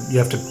 you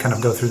have to kind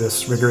of go through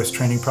this rigorous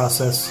training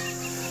process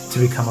to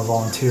become a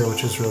volunteer,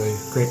 which is really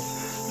great.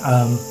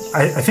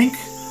 I think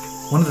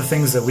one of the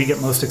things that we get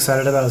most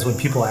excited about is when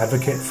people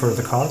advocate for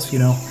the cause.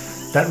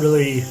 That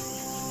really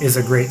is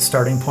a great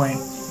starting point.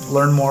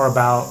 Learn more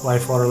about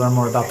LifeWater, learn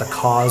more about the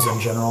cause in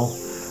general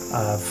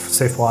of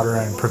safe water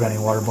and preventing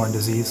waterborne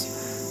disease,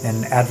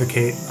 and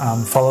advocate.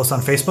 Follow us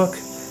on Facebook.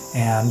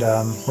 And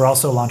we're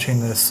also launching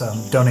this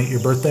Donate Your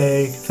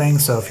Birthday thing.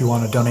 So if you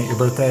want to donate your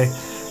birthday,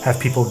 have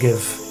people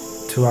give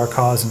to our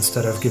cause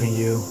instead of giving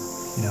you,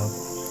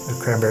 a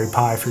cranberry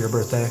pie for your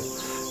birthday,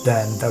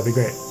 then that would be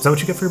great. Is that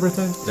what you get for your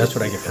birthday? That's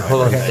what I get for my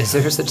Hold on. birthday. Is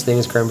there such thing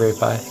as cranberry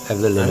pie? I've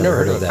literally never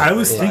heard of that. I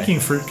was thinking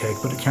fruitcake,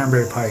 but a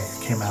cranberry pie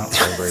came out.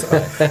 Cranberry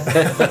pie.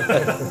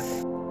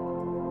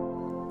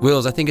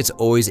 Wills, I think it's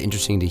always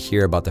interesting to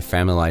hear about the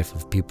family life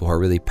of people who are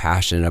really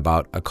passionate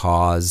about a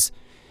cause,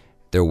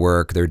 their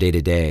work, their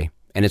day-to-day.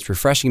 And it's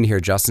refreshing to hear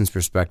Justin's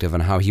perspective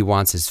on how he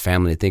wants his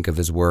family to think of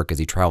his work as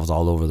he travels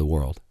all over the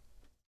world.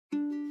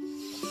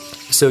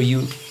 So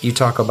you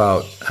talk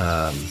about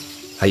how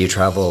you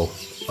travel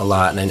a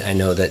lot, and I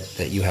know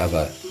that you have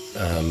a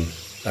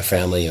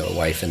family, a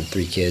wife and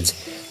 3 kids.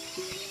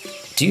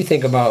 Do you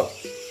think about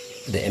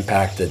the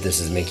impact that this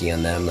is making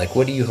on them? Like,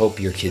 what do you hope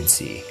your kids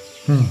see?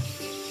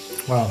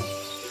 Wow.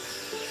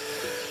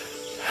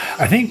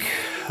 I think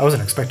I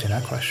wasn't expecting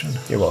that question.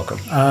 You're welcome.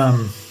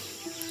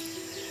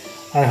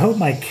 I hope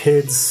my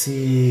kids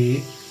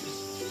see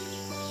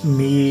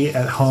me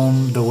at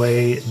home the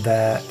way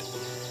that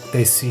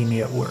they see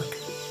me at work.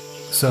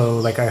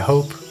 So, I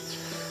hope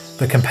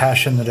the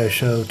compassion that I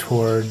show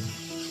toward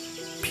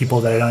people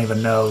that I don't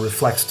even know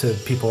reflects to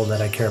people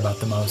that I care about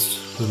the most,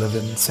 who live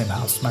in the same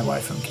house, my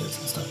wife and kids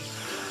and stuff.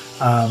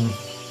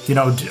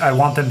 I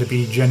want them to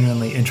be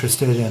genuinely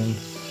interested in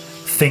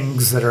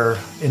things that are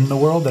in the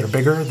world that are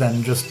bigger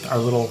than just our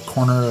little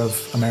corner of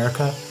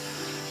America.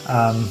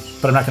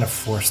 But I'm not going to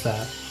force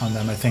that on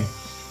them. I think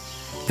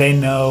they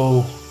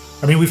know.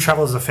 We've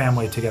traveled as a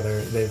family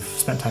together. They've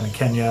spent time in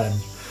Kenya,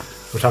 and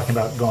we're talking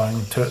about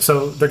going to.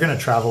 So they're going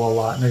to travel a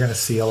lot, and they're going to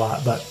see a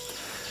lot. But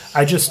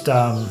I just,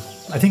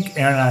 I think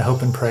Aaron and I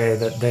hope and pray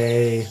that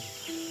they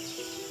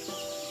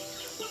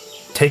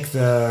take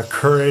the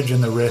courage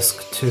and the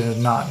risk to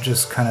not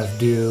just kind of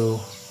do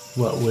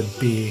what would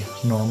be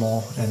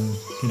normal, and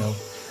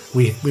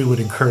we would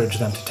encourage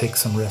them to take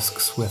some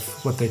risks with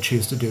what they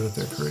choose to do with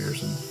their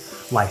careers and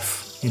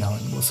life, and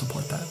we'll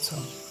support that.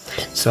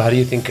 So how do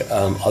you think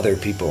other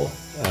people,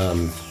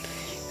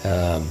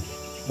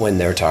 when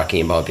they're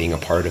talking about being a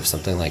part of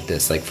something like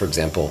this, like for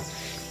example,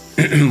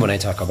 when I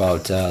talk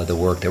about the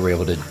work that we're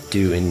able to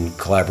do in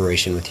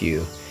collaboration with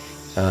you,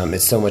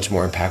 it's so much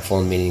more impactful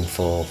and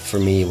meaningful for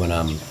me when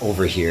I'm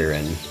over here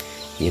and,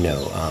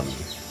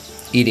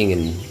 eating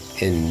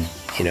in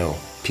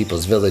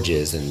people's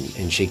villages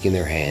and shaking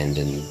their hand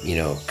and,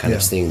 kind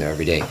of seeing there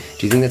every day.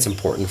 Do you think that's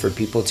important for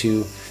people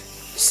to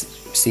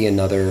see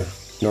another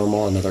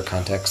normal, another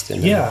context?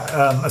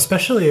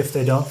 Especially if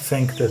they don't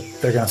think that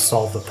they're going to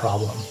solve the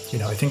problem.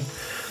 I think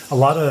a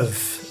lot of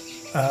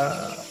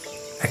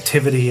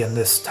activity in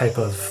this type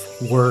of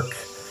work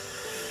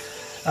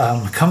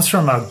comes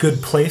from a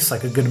good place,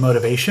 like a good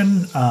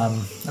motivation,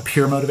 a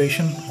pure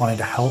motivation, wanting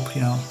to help,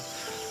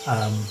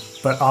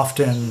 but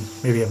often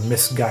maybe a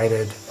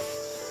misguided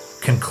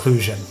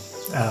conclusion.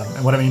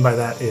 And what I mean by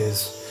that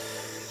is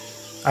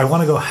I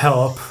want to go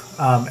help,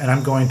 and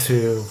I'm going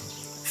to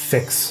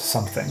fix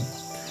something.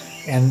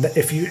 And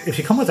if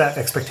you come with that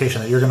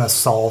expectation that you're going to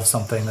solve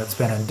something that's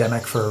been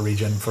endemic for a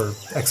region for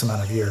X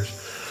amount of years,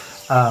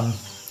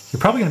 you're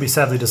probably going to be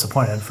sadly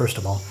disappointed, first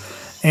of all.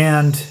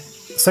 And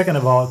second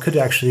of all, it could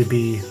actually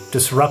be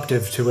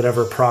disruptive to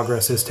whatever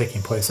progress is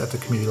taking place at the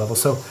community level.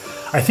 So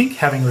I think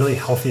having really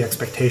healthy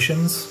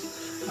expectations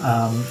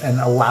and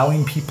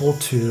allowing people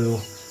to,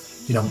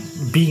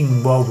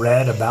 being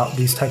well-read about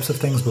these types of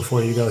things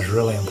before you go is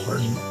really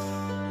important.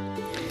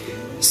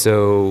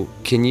 So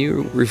can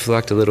you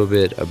reflect a little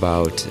bit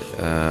about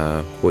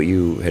what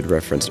you had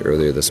referenced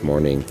earlier this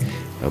morning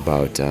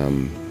about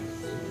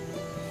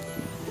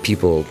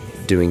people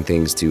doing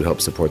things to help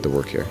support the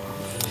work here?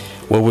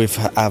 Well,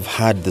 I've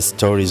heard the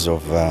stories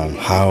of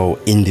how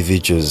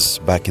individuals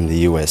back in the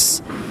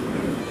U.S.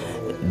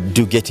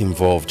 do get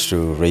involved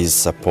to raise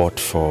support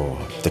for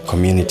the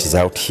communities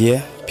out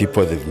here,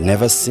 people they've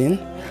never seen,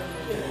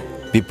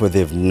 people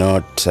they've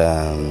not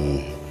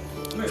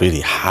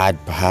really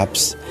had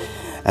perhaps.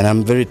 And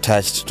I'm very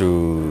touched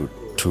to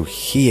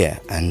hear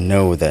and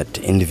know that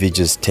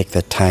individuals take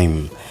the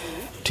time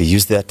to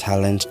use their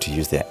talent, to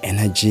use their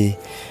energy.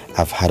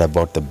 I've heard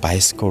about the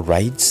bicycle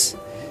rides,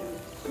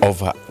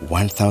 over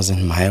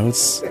 1,000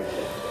 miles,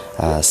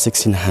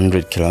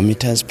 1,600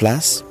 kilometers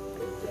plus.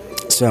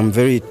 So I'm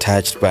very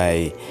touched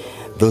by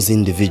those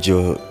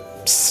individual,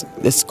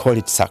 let's call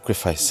it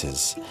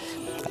sacrifices.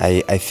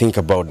 I think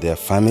about their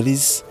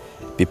families,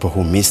 people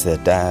who miss their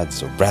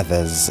dads or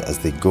brothers as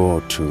they go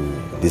to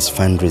these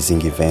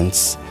fundraising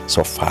events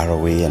so far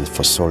away and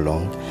for so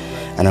long.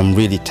 And I'm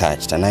really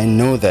touched. And I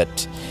know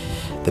that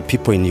the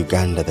people in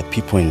Uganda, the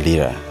people in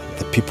Lira,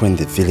 the people in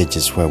the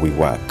villages where we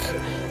work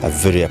are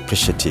very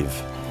appreciative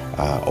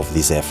of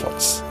these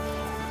efforts.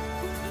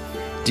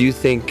 Do you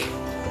think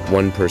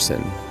one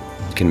person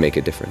can make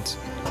a difference?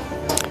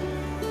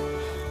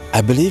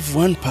 I believe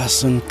one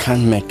person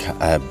can make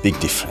a big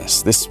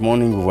difference. This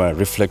morning we were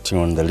reflecting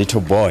on the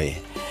little boy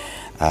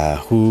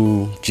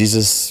who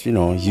Jesus,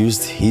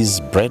 used his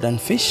bread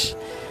and fish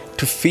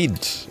to feed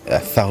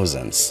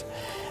thousands.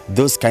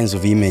 Those kinds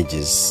of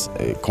images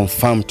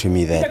confirm to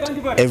me that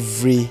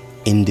every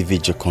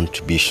individual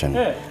contribution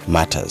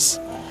matters.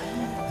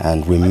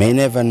 And we may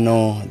never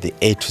know the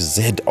A to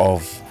Z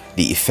of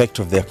the effect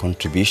of their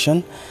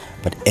contribution,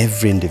 but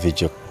every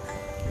individual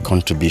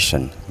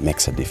contribution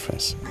makes a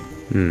difference.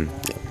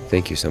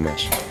 Thank you so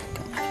much.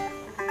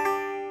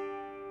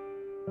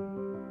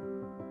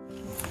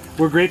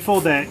 We're grateful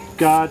that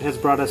God has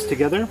brought us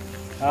together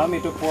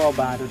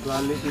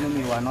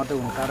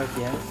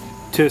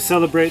to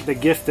celebrate the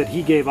gift that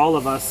He gave all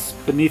of us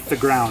beneath the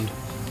ground.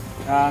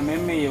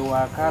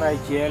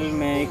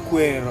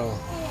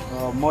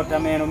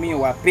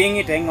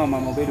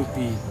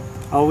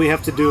 All we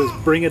have to do is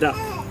bring it up.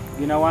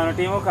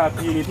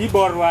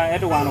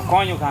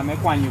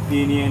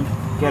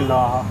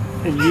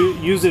 And you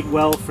use it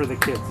well for the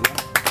kids.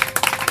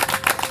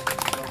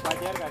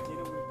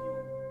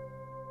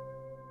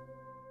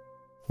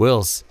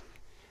 Wills,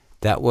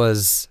 that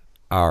was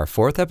our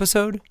fourth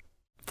episode.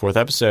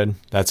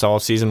 That's all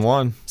of season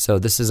 1. So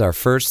this is our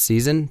first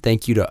season.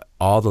 Thank you to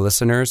all the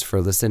listeners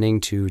for listening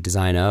to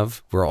Design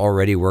Of. We're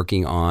already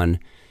working on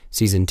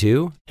season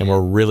 2. And we're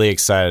really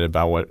excited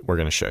about what we're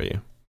going to show you.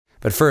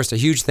 But first, a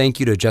huge thank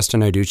you to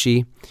Justin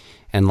Narducci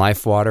and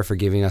LifeWater for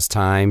giving us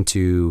time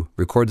to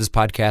record this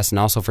podcast and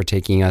also for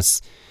taking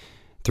us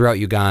throughout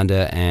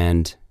Uganda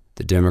and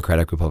the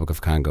Democratic Republic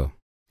of Congo.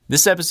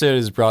 This episode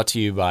is brought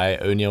to you by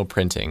O'Neill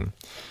Printing,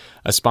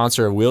 a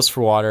sponsor of Wheels for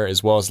Water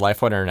as well as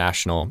LifeWater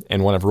International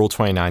and one of Rule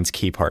 29's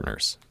key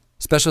partners.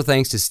 Special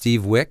thanks to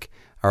Steve Wick,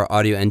 our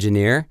audio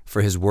engineer,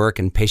 for his work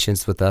and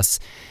patience with us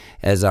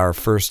as our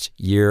first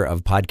year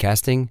of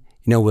podcasting.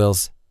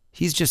 Wills,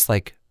 he's just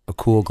like a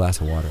cool glass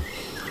of water.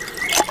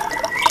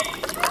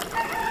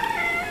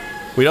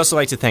 We'd also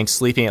like to thank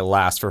Sleeping at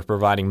Last for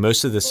providing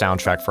most of the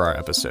soundtrack for our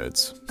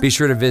episodes. Be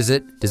sure to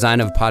visit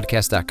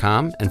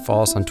designofpodcast.com and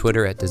follow us on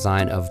Twitter at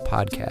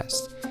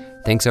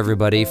designofpodcast. Thanks,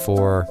 everybody,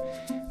 for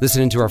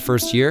listening to our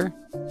first year.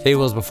 Hey,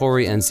 Wills, before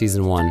we end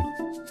season 1,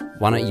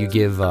 why don't you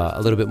give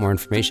a little bit more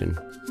information?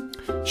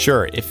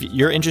 Sure. If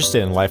you're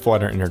interested in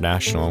LifeWater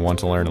International and want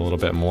to learn a little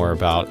bit more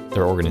about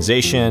their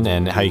organization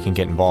and how you can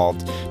get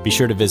involved, be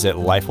sure to visit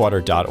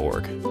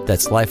lifewater.org.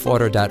 That's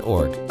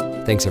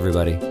lifewater.org. Thanks,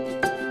 everybody.